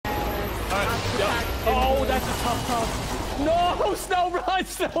Right. Oh, that's a tough. No, snow run,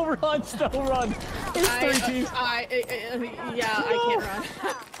 snow run, snow run. It's 3 teams. Yeah, no. I can't run.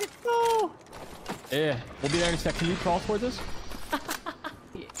 No. Yeah, we'll be there in a sec. Can you crawl towards us?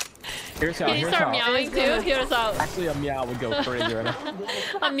 Here's how. Can you start meowing too? Here's how. Actually, a meow would go crazy right now.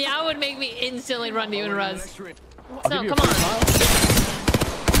 A meow would make me instantly run to you and res. No, come on.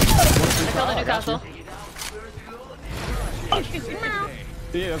 I killed the new castle.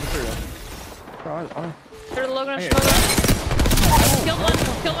 Yeah, that's a free one. There's a Logan.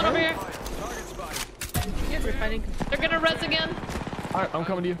 Killed one over here. They're gonna res again. Alright, I'm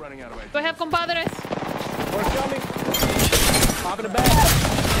coming to you. Do I have compadres? We're coming. Pop in the back.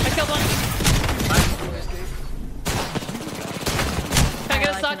 I killed one. Can I get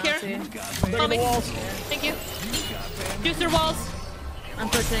a stock here? Help me. Thank you. Juicer walls. I'm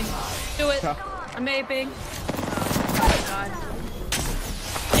pushing. Do it. I'm aping. Oh my god.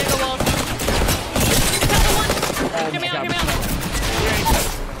 Diego walls. Another one. Hear me out, hear me out.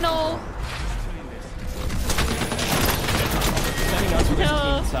 No. No.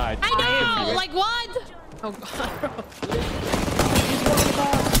 I know. Like what? Oh god.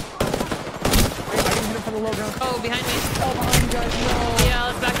 Oh, behind me. Oh, behind you guys. No. Yeah,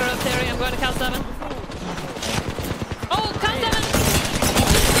 let's back her up, Terry. I'm going to count 7. Oh, count 7.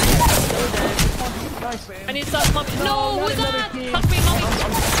 Nice. I need to stop mommy. No, who's that? Help me, mommy.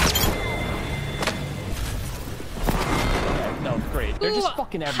 No, great. They're just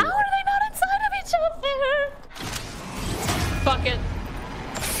fucking everywhere. How are they not inside of each other? Fuck it.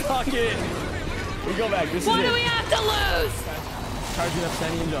 Fuck it. We go back. This is it. Why do we have to lose? Charging up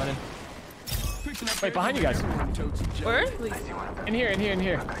Sandy and Johnny. Wait, behind you guys. Where? In here, in here, in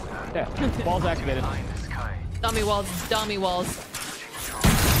here. Yeah, walls activated. Dummy walls, dummy walls.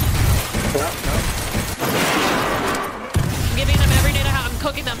 I'm giving them every nade I have. I'm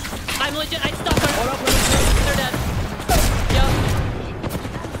cooking them. I'm legit. I stuck her. They're dead.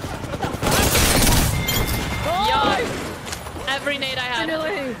 Yup. Every nade I had.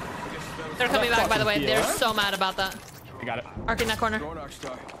 They're coming back, by the way. They're so mad about that. I got it. Arcing that corner.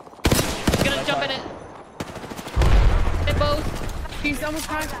 He's gonna jump in it. Hit both. He's almost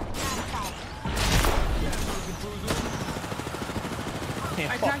cracked.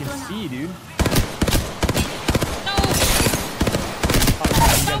 Can't fucking see, dude. No!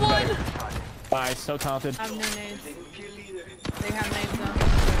 That one! Bye, so talented. I have no nades. They have nades though.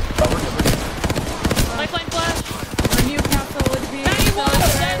 Lifeline flash. A new castle would be so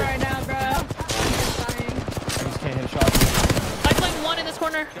great right now, bro. I just can't hit a shot. Lifeline 1 in this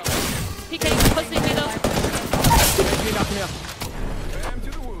corner. PK, pushing me though. Knock me up.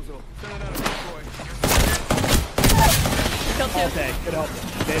 Killed 2. Okay, good help.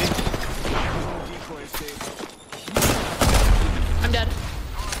 Daddy. I'm dead.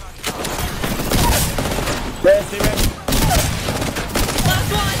 Stay ready. Last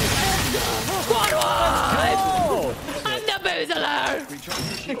one! Squad 1! I'm the boozler!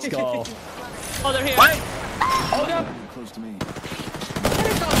 Let's go. Oh, they're here. Wait. Hold up. Close to me.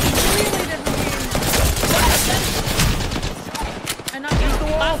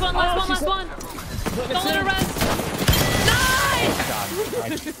 Last one. Don't let her rest. Nice! God.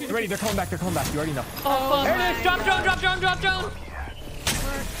 Right. They're ready. They're coming back. You already know. Oh, there it is. Drop drone.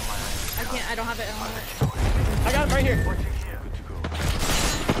 I don't have it. I got him right here.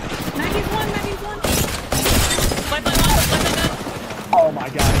 91. Lifeline dead. Oh my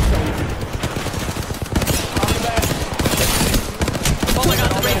god, it's so easy. Oh my god,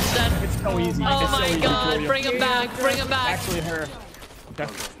 the raid's dead. It's so easy. Oh it's my so god, easy. bring him back. Actually, her. Okay.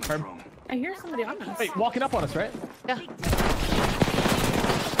 Her. I hear somebody on us. Wait, walking up on us, right? Yeah.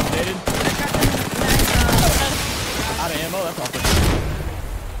 Dated. Out of ammo, that's awesome.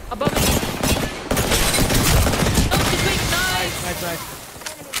 Above me. Oh, she's weak. Nice. Nice.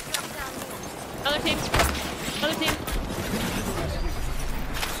 Another team.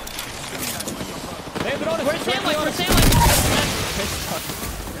 Landed on us. We're sandwich.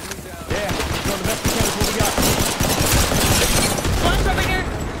 Yeah, one of the best mechanics we got. Flash over here.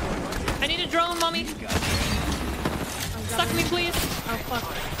 I need a drone, mommy. Suck me, please. Oh, fuck.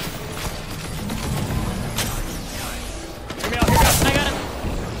 Hear me out. I got him.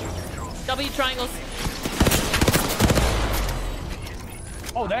 W triangles.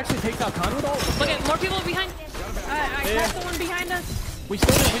 Oh, that actually takes out Conrad? Look at more people behind. I got the one behind us. We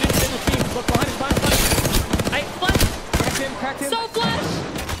didn't finish the team. Look behind us. I flash. Cracked him. So flash.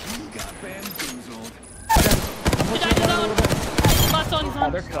 The dive zone. Last one. Oh,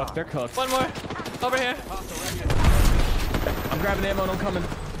 they're cooked. One more. Over here. I'm grabbing ammo and I'm coming.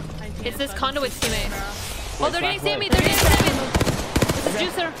 It's this conduit teammate. Oh, they're getting Sammy. This is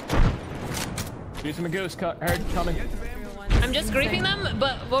Juicer. Using a goose herd coming. I'm just griefing them,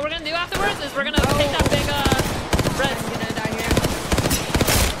 but what we're gonna do afterwards is we're gonna take that big red. I'm gonna die here.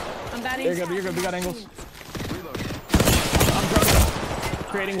 I'm batting. You're good. We got angles. I'm drunk.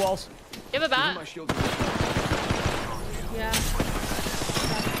 Creating walls. You have a bat? Yeah.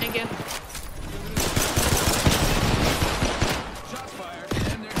 Thank you.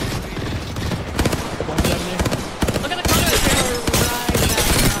 Look at the conduit.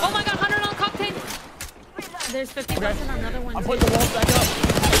 Oh my god, 100 on cocktail. There's 50% on another one. I'm putting the walls back up.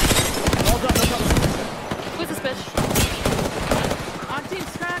 Walls up, no Who's this bitch?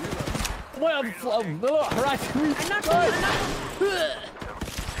 Octane's cracked. Well, Horizon. I knocked him.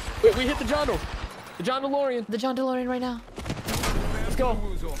 Wait, we hit the John Doe. The John DeLorean. The John DeLorean right now. Let's go.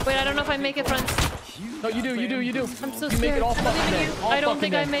 Wait, I don't know if I make it, friends. No, you do. I'm so You scared. make it all I believe fucking in day. you. All I don't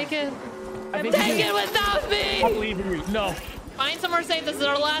fucking think I day. make it. I think Take you it do. without I me. believe in you. No. Find somewhere safe. This is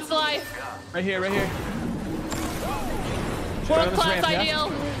our last life. Right here. World class ramp, yeah?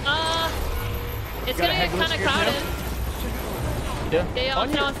 ideal. It's Got a gonna get head kind of glitch here, crowded. Yeah. On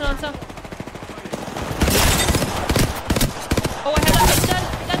so. Oh, I have that.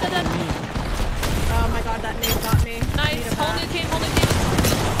 Dead. Oh my god, that nade got me. Nice. Whole new team.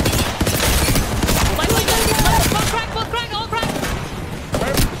 Like, both crack, all crack.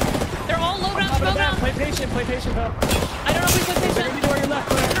 They're all low ground, low ground. Play patient, pal. I don't know if we play They're patient. gonna be to your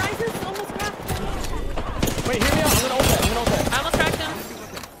left. Horizon's almost cracked. Wait, hear me out. I'm gonna ult that. I almost cracked him.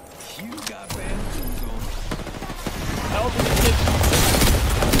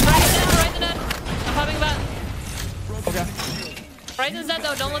 Horizon dead. I'm popping back. Okay. Horizon's dead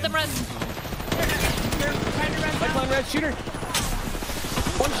though. Don't let them rest. Pipeline red, shoot her.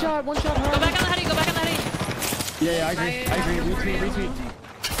 One shot, Go back on the heady. Yeah, I agree. Retweet.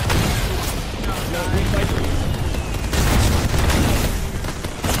 No, retweet.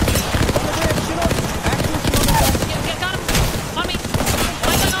 Got him. On me.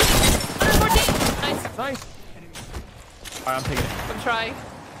 Pipeline on me. 114. Nice. Alright, I'm taking it. Good try.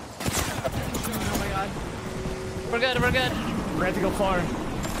 Oh my god. We're good. We're gonna have to go far.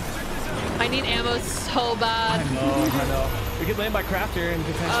 I need ammo so bad. I know. We could land by Crafter and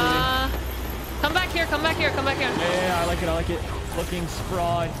potentially... Come back here. Yeah, I like it. Looking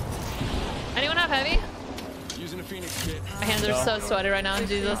spry. Anyone have heavy? Using a Phoenix kit. My hands are so sweaty right now.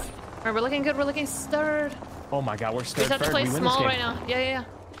 Jesus. Alright, we're looking good. We're looking stirred. Oh my god, we're We stirred. just have to play small right now. Yeah.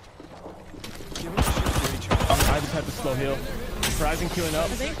 I just had to slow heal. Horizon queuing up.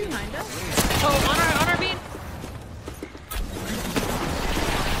 Are they behind us? Oh, on our beam.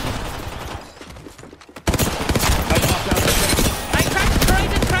 I cracked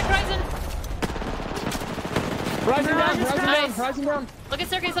Horizon. Horizon down. Look at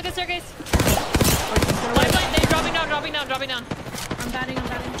staircase. Lifeline, they're dropping down. I'm batting.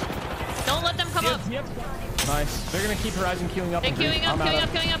 Don't let them come up. Yep. Nice. They're gonna keep Horizon queuing up. They're queuing up.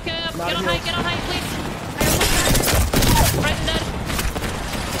 Get on height, please. Horizon dead.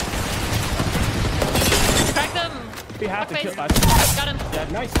 Crack them. We have to kill. Got him. Yeah,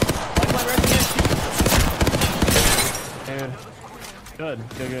 nice. Lifeline red again. Dude. Good.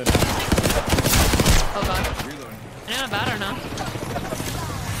 Oh god. Anyone have bat or no?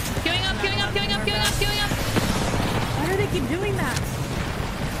 Queuing up. Why do they keep doing that?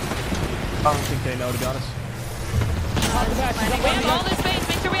 I don't think they know, to be honest. We have all this space.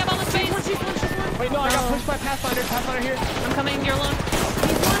 Make sure we have all this space. Wait, no, I got pushed by Pathfinder. Pathfinder here. I'm coming. You're alone.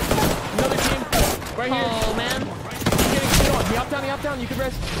 Another team. Right here. Oh man. He up down. You can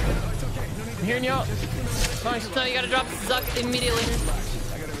rest. I'm hearing you out. Nice. So you gotta drop Zuck immediately.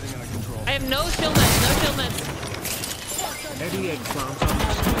 I have no shield meds.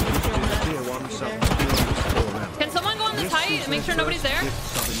 Can someone go on this height and make sure nobody's there?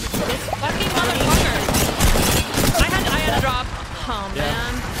 This fucking motherfucker. I had to drop. Oh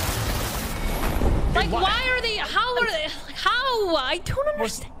man. Like why are they? How are they? How? I don't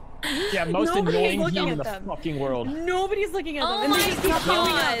understand. Yeah, most Nobody's annoying looking team at in the them. fucking world. Nobody's looking at them. Oh and they my just keep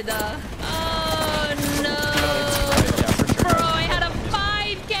going up. god. Oh no. Bro, I had a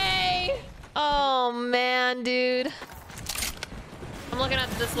 5K. Oh man, dude. I'm looking at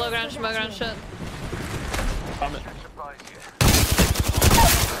this low ground, schmo ground shit. I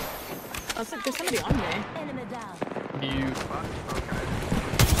was like, there's somebody on me. You.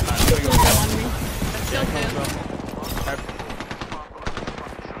 On me. Still two.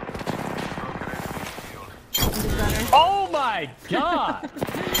 Oh my god!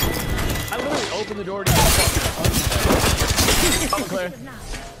 I literally opened the door to I'm clear. Don't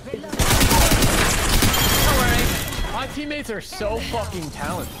worry. My teammates are so fucking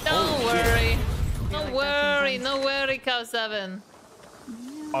talented. Don't worry. No worry, Cow 7.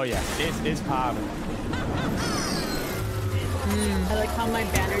 Oh yeah, it's popping. I like how my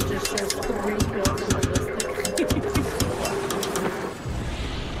banner just shows 3 kills on the ballistic.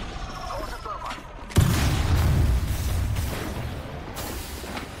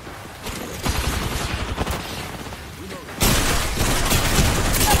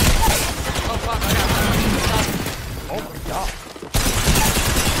 Oh fuck, I got one. Oh my god.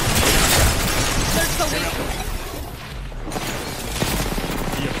 They're so weak.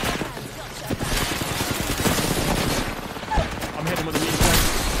 I'm hitting with a weak point.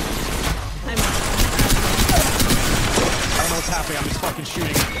 I don't know what's happening. I'm just fucking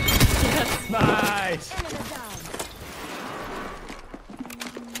shooting. Yes. Nice.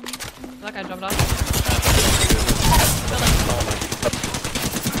 That guy jumped off.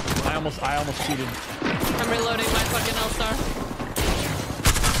 I almost cheated. I'm reloading my fucking L-Star.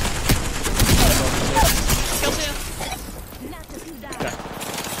 Kill you. Okay.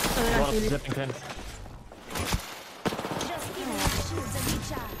 Going up the zipping pin.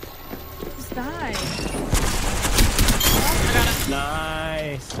 Just die. I got it.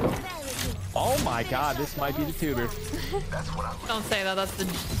 Nice. Oh my god, this might be the tuber. Don't say that, that's the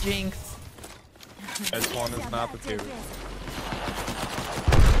jinx. This one is not the tuber.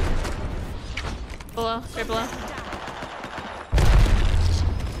 Below, straight below.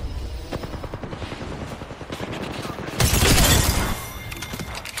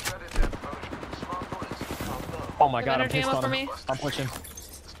 Oh my god, I'm energy pissed ammo on for him. me? I'm pushing.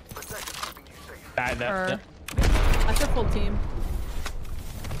 That. Or- That's a full team.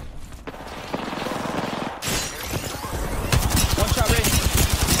 One shot range.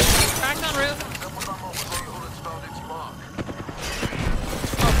 Cracked on roof.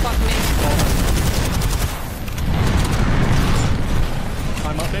 Oh fuck me.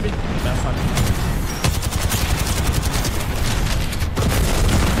 I'm up, baby. That's fine.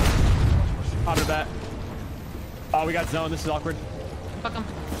 Out of that. Oh, we got zone. This is awkward. Fuck him.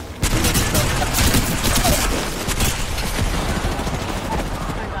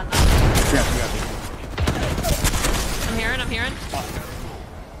 Yeah, we got this. I'm hearing.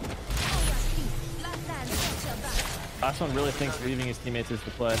 Last one really thinks leaving his teammates is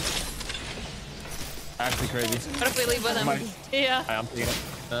the play. Actually crazy. What if we leave with him? Might- Yeah. I'm taking it.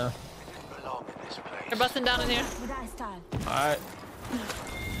 They're busting down in here. Alright.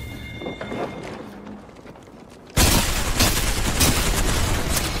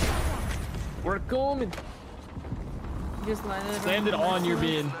 We're coming. Just landed. Landed on your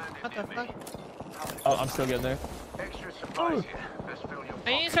bean. What the fuck? Oh, I'm still getting there. Oh. I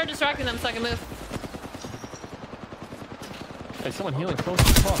need to start distracting them so I can move. Hey, someone healing close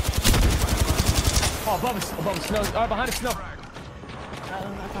as fuck. Oh, above us, snow. Oh, behind us, snow.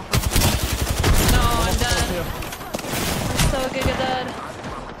 No, I'm dead. So giga dead.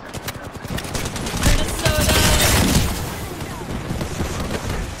 I'm just so dead.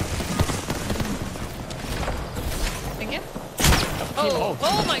 Thank you.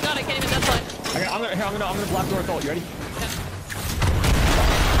 Oh my god, I can't even deathlight. I'm gonna block door with ult. You ready? Yeah.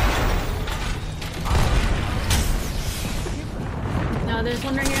 No, there's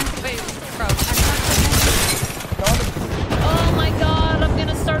one right here. Wait, bro. Oh my god, I'm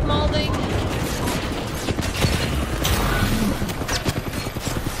gonna start molding.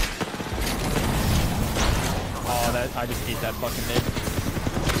 Oh, I just ate that fucking nade.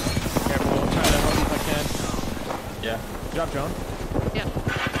 Careful, I'll try to help you if I can. Yeah. Drop drone. Yeah.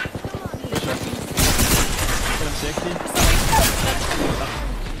 Hit him 60.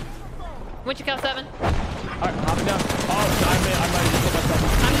 Went you count 7. Alright, hopping down. Oh, I might have just put myself.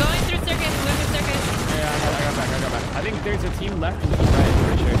 I'm going through staircase, I'm moving staircase. Yeah, I got back. I think there's a team left in the right, I'm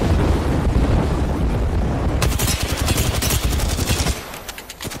pretty sure.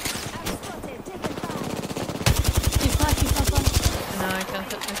 He's flash. No, I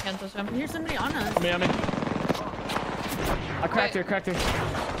can't touch him. Here's somebody on us. I'm in. I cracked her.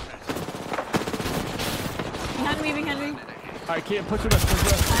 Behind me. Alright, kid, push with us. I'm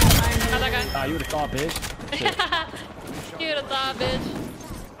How's that guy? Ah, you would've thought, bitch. Shit. You would've thought, bitch.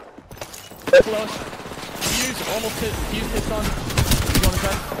 Close. Almost hit on. He's on the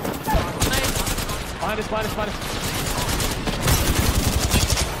side. Nice. Behind us.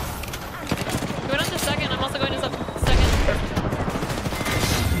 We went up to second, I'm also going to second.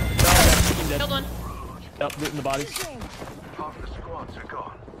 Dead. Killed one. Yep, looting the bodies.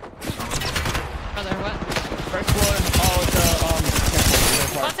 Brother, what? First floor. Oh, it's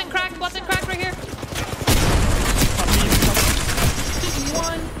Watson crack right here.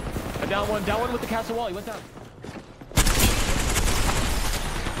 One. Down one with the castle wall. He went down.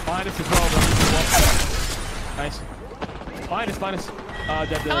 Behind us as well, bro. Nice. Behind us. Dead.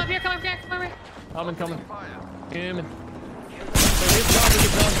 Come up here, come up here, come up here. Coming. Human.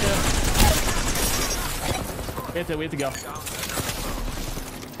 Wait, we have to go.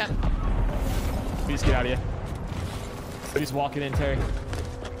 Okay. We just get out of here. We're just walking in, Terry.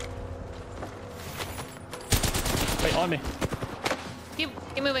 Wait, on me. Keep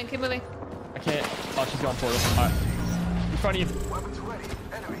moving, keep moving. I can't. Oh, she's gone portal. All right. In front of you.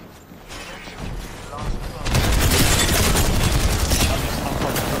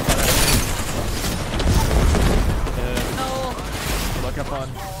 No. Look up on.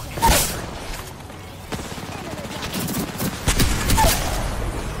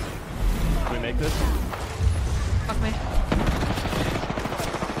 Can we make this? Fuck me.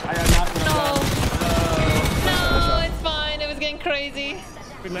 I got knocked when I'm No. down. No, it's fine. It was getting crazy.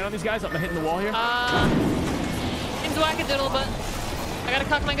 We land on these guys. I'm hitting the wall here. Seems wackadoodle, but I gotta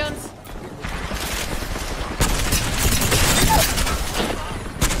cock my guns.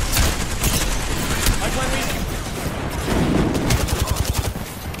 Lifeline weak.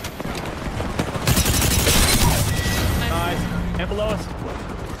 Nice. And below us.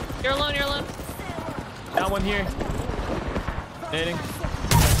 You're alone, you're alone. Down one here. Nading.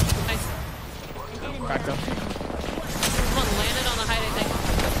 Nice. Cracked him. Someone landed on the height, I think.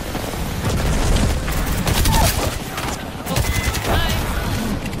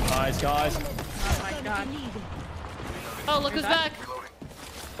 Oh, Nice, guys. Oh my god. oh, look who's back.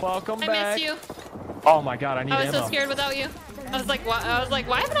 Welcome I back. missed you. Oh my god, I need I was ammo. so scared without you. I was like, why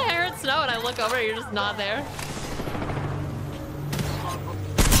haven't I heard snow? And I look over, you're just not there.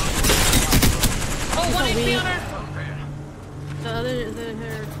 Oh, 1 HP on her. The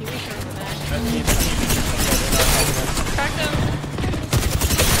her TV show over there. Cracked him.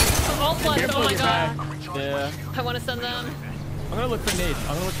 All plus. Oh my god. Yeah. I want to send them. I'm gonna look for nades. I'm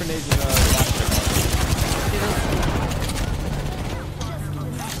gonna look for nades in the last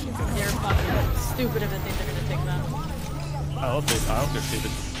They're fucking stupid if they think they're gonna take that. I hope they're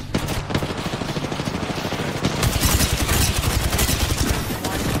stupid.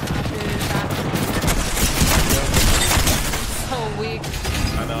 So weak.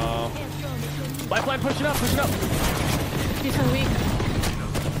 I know. Lifeline, push it up. She's so weak.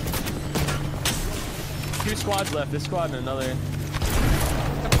 2 squads left. This squad and another.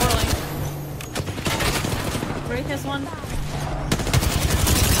 They're poorly. Break this one.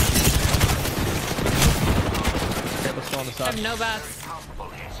 Okay, let's go on the I side. have no bats.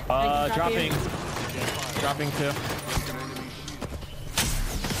 Dropping. Dropping 2.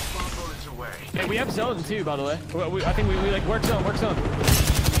 Yeah, we have zone too, by the way. I think we like work zone. I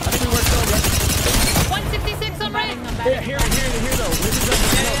think we work zone, right? 166 on right. Yeah, here though. This is zone.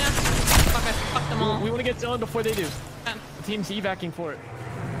 Yeah. Fuck, I fucked them all. We want to get zone before they do. Okay. The team's evacuating for it.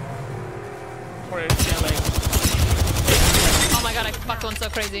 For it, scaling. Oh my god, I fucked one so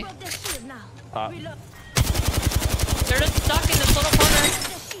crazy. They're just stuck in this little corner.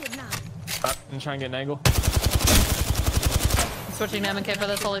 I'm trying to get an angle. I'm switching to M&K for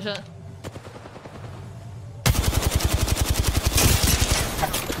this, holy shit.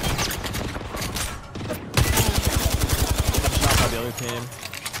 Shot by the other team.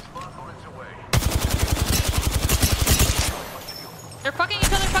 They're fucking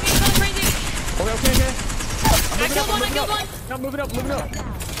each other crazy. Okay. I killed one. No, move it up.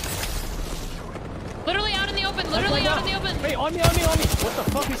 Literally out in the open. Literally out in the open. Wait, on me. What the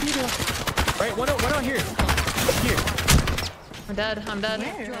fuck is he doing? Right, one out here. Here. I'm dead.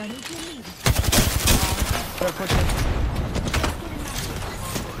 Push it.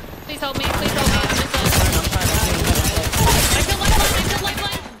 Please help me. I'm inside. I killed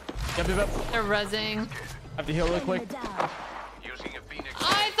lifeline. Yep. They're rezzing. I have to heal real quick. I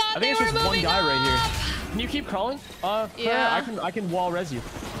thought I they think it's were just one moving guy up. right here. Can you keep crawling? Claire, Yeah. I can wall res you.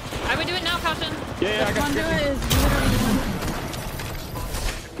 I would do it now, Caution. Yeah, I got Conduit you. is literally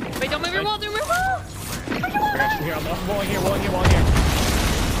Wait, don't move your wall. Here, I'm walling here.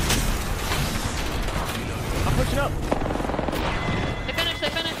 I'm pushing up. They finished.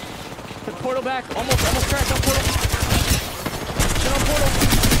 Put portal back. Almost cracked. Up portal. Shit on portal.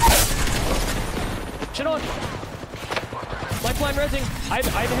 Shit on. Lifeline resing. I have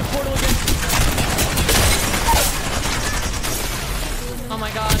to hit portal again. Oh my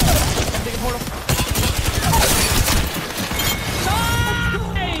god. I'm taking portal.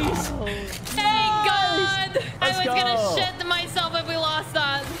 Nice! Thank God! I was go. gonna shit myself if we lost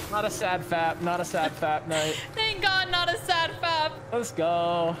that. Not a sad fap night. Thank God, not a sad fap. Let's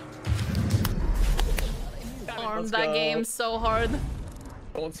go. Farmed Let's that go. game so hard.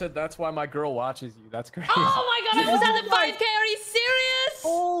 Someone said that's why my girl watches you. That's crazy. Oh my God, I almost had the 5K. Are you serious?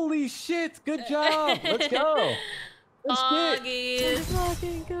 Holy shit. Good job. Let's go. Doggies.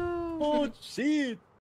 Oh shit.